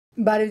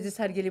Բարև ձեզ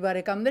հարգելի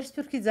բարեկամներ,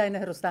 Սփյուռքի ձայնը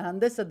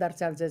հեռուստահանդեսը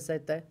դարձյալ ձեզ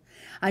հետ է։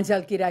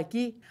 Անցյալ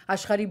կիրակի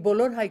աշխարհի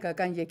բոլոր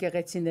հայկական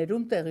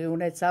եկեղեցիներում տեղի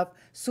ունեցավ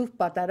Սուրբ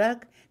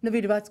Պատարագ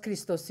նվիրված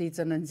Քրիստոսի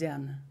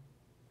ծննդյանը։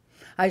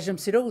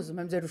 Այժմ սիրով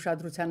ուզում եմ ձեր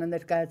ուշադրությանը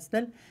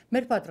ներկայացնել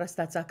մեր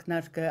պատրաստած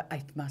ակնարկը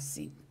այդ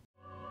մասին։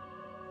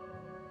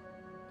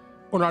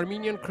 On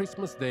Armenian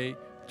Christmas Day,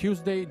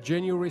 Tuesday,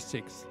 January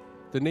 6th,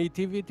 the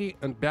Nativity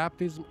and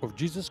Baptism of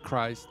Jesus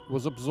Christ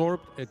was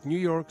absorbed at New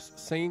York's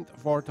St.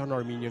 Vartan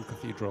Armenian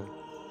Cathedral.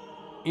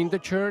 In the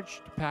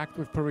church, packed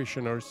with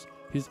parishioners,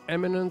 His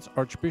Eminence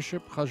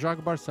Archbishop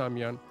Khajag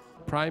Barsamian,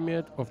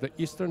 Primate of the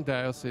Eastern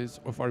Diocese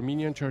of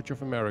Armenian Church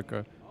of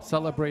America,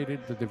 celebrated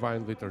the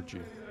Divine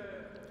Liturgy.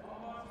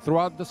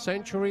 Throughout the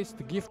centuries,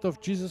 the gift of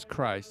Jesus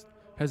Christ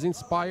has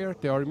inspired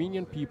the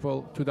Armenian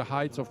people to the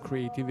heights of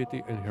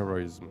creativity and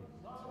heroism.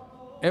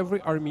 Every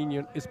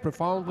Armenian is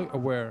profoundly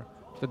aware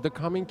that the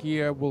coming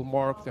year will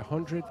mark the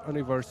 100th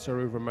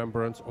anniversary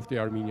remembrance of the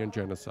Armenian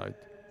genocide,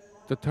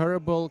 the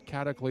terrible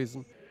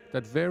cataclysm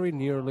that very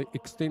nearly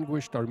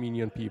extinguished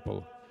Armenian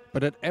people.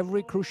 But at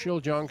every crucial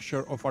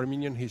juncture of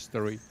Armenian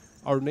history,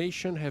 our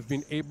nation has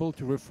been able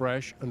to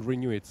refresh and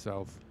renew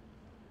itself.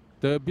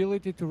 The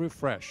ability to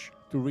refresh,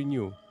 to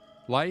renew,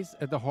 lies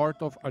at the heart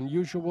of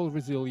unusual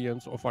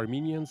resilience of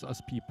Armenians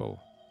as people.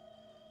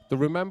 The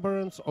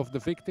remembrance of the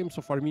victims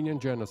of Armenian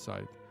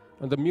genocide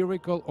and the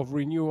miracle of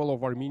renewal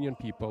of Armenian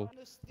people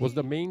was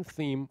the main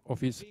theme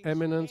of His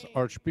Eminence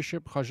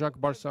Archbishop Khajag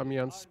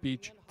Barsamian's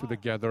speech to the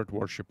gathered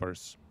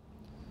worshippers.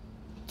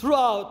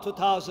 Throughout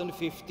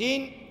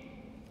 2015,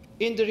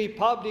 in the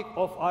Republic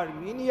of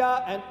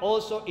Armenia and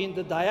also in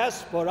the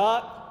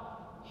diaspora,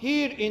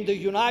 here in the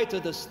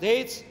United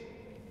States,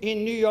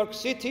 in New York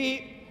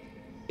City,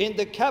 in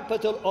the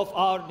capital of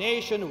our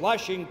nation,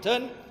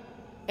 Washington,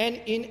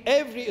 and in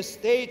every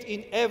state,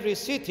 in every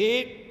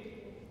city,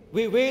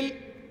 we will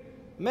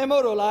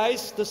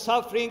memorialize the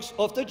sufferings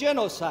of the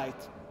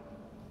genocide.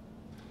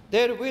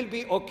 There will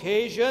be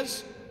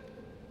occasions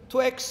to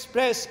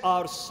express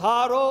our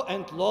sorrow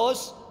and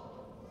loss,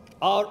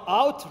 our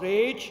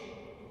outrage,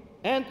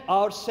 and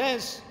our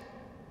sense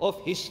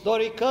of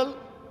historical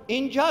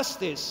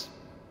injustice.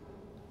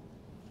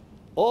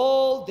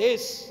 All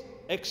these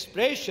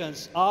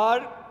expressions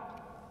are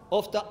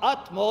of the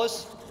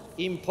utmost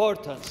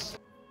importance.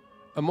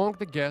 Among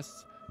the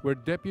guests were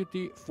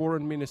Deputy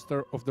Foreign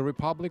Minister of the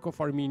Republic of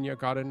Armenia,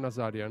 Karen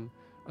Nazarian,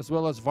 as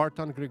well as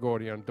Vartan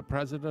Grigorian, the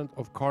President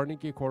of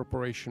Carnegie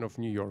Corporation of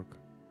New York.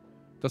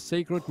 The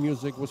sacred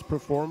music was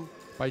performed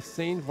by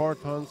St.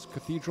 Vartan's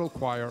Cathedral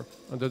Choir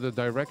under the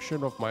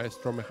direction of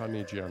Maestro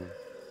Mechanigian.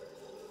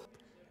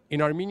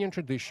 In Armenian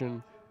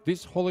tradition,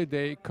 this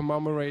holiday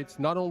commemorates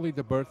not only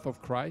the birth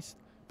of Christ,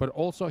 but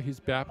also his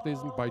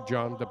baptism by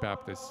John the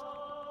Baptist.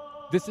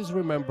 This is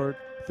remembered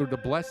through the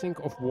blessing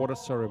of water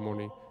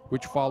ceremony,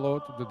 which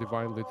followed the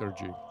Divine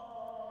Liturgy.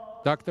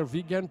 Dr.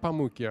 Vigen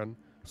Pamukian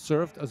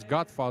served as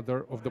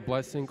godfather of the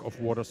blessing of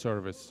water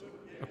service.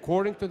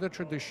 According to the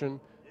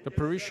tradition, the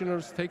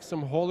parishioners take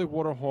some holy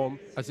water home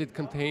as it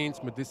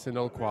contains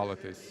medicinal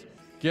qualities.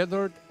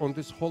 Gathered on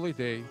this holy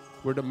day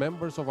were the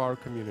members of our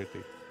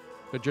community,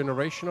 the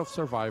generation of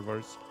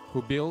survivors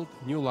who built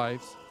new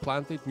lives,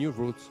 planted new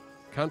roots,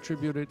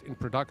 contributed in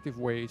productive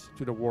ways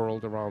to the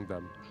world around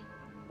them,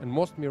 and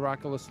most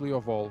miraculously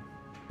of all,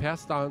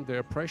 passed on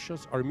their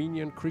precious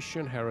Armenian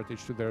Christian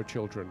heritage to their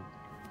children,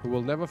 who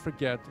will never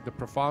forget the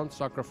profound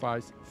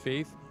sacrifice,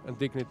 faith, and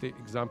dignity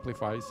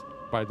exemplifies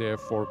by their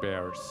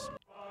forebears.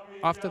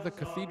 After the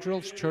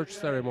cathedral's church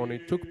ceremony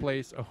took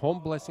place a home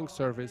blessing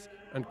service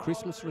and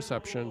Christmas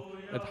reception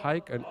at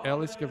Haik and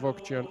Elis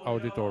Gevokchian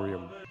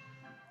Auditorium.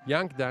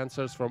 Young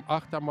dancers from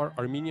Akhtamar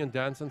Armenian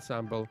Dance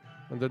Ensemble,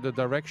 under the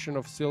direction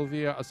of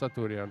Sylvia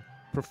Asaturian,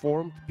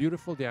 performed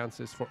beautiful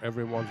dances for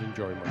everyone's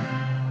enjoyment.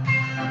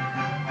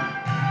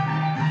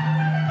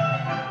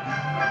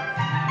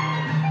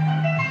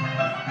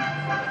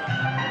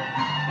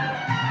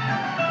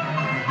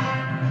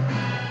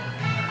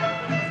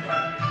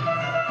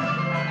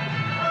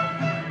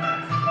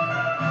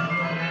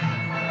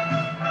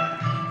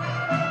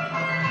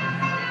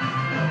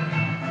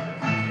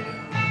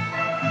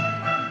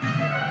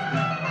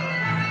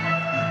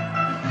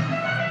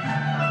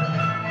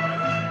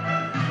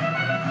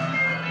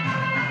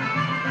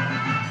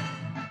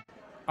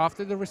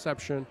 After the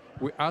reception,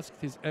 we asked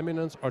His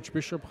Eminence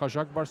Archbishop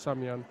Khajag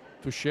Barsamian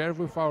to share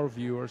with our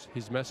viewers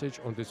his message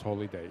on this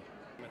holy day.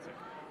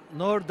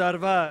 Նոր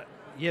դարվա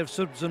եւ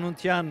Սուրբ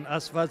Ծնունդյան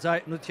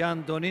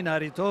Աստվածայնության դոնին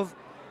արիթով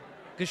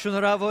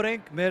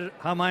կշնորհավորենք մեր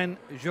համայն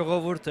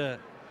ժողովուրդը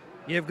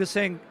եւ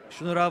գսենք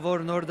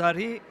շնորհավոր նոր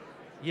դարի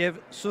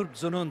եւ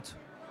Սուրբ Ծնունդ։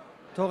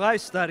 Թող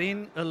այս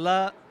տարին ըլլա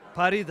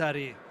բարի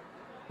դարի,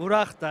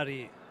 ուրախ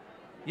տարի,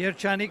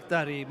 երջանիկ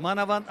տարի,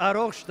 մանավանդ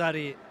առողջ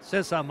տարի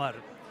ցես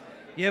համար։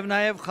 Եվ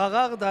նաև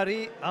խաղաղ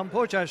դարի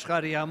ամբողջ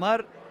աշխարհի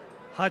համար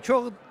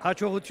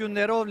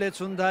հաջողություններով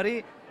լեցուն դարի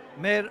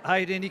մեր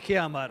հայրենիքի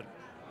համար։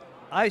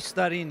 Այս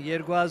տարին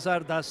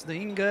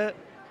 2015-ը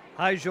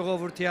հայ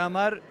ժողովրդի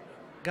համար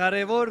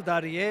կարևոր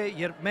տարի է,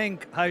 երբ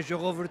մենք հայ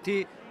ժողովրդի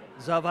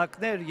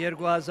զավակներ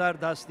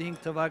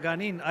 2015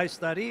 թվականին այս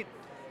տարի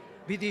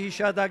պիտի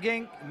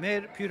հիշադակենք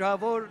մեր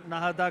փյուրավոր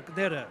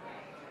նահատակները,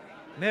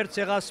 մեր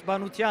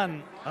ցեղասպանության,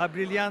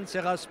 ապրիլյան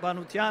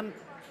ցեղասպանության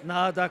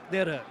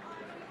նահատակները։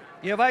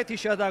 Եվ այդ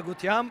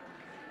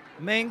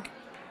հիշադակությամբ մենք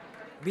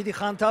պիտի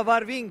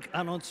խանդավառվենք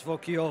անոնց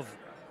ոգիով,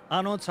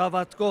 անոնց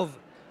հավատքով,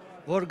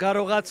 որ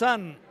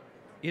կարողացան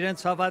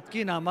իրենց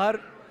հավատքին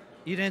համար,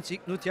 իրենց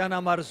ինքնության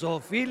համար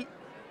զոհվել,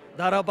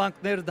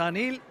 դարաբանքներ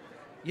դանել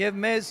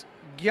եւ մեզ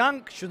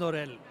կյանք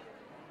շնորհել։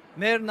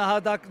 Մեր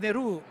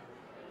նահատակներու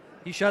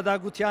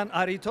հիշադակության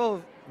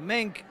առիթով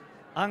մենք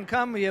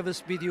անգամ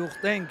եւս պիտի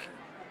ուխտենք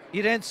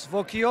իրենց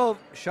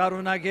ոգիով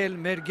շարունակել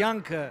մեր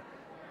կյանքը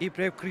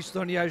իբրև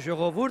քրիստոնյա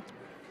ժողովուրդ,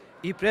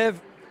 իբրև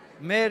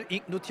մեր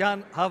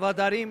ինքնության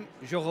հավատարիմ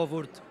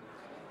ժողովուրդ։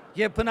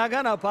 Եվ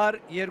բնականաբար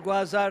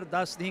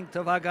 2015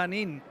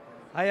 թվականին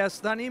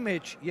Հայաստանի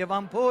մեջ եւ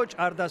ամբողջ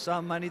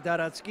արտասահմանի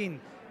տարածքին,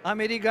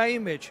 Ամերիկայի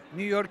մեջ,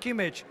 Նյու Յորքի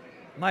մեջ,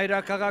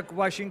 մայրաքաղաք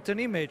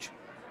Վաշինգտոնի մեջ,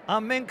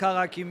 ամեն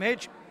քաղաքի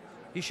մեջ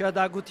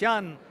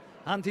հիշադակության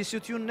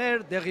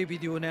հանդիսություններ տեղի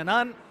պիտի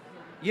ունենան,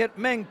 երբ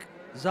մենք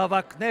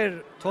զավակներ,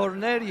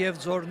 թորներ եւ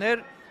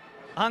ձորներ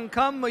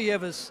անգամ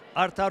եւս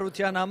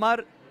արդարության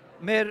համար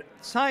մեր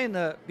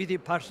ցայնը պիտի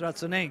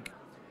բարձրացնենք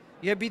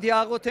եւ պիտի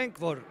աղոթենք,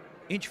 որ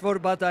ինչ որ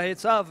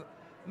բադահեցավ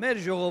մեր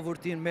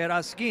ժողովրդին, մեր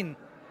ազգին,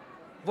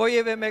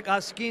 ովևէ մեկ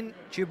ազգին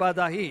չի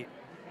բադահի,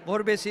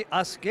 որբեսի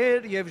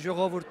ազգեր եւ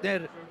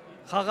ժողովուրդներ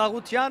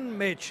խաղաղության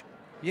մեջ,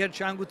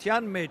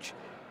 երջանկության մեջ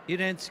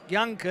իրենց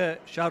կյանքը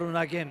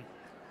շարունակեն։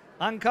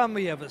 Անգամ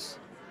եւս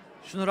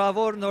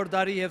շնորհավոր նոր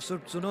տարի եւ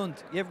Սուրբ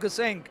Ծնունդ եւ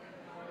գսենք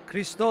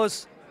Քրիստոս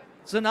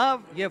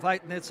ծնավ եւ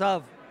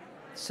հայտնեցավ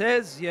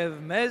ցեզ եւ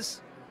մեզ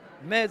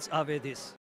մեծ ավետիս։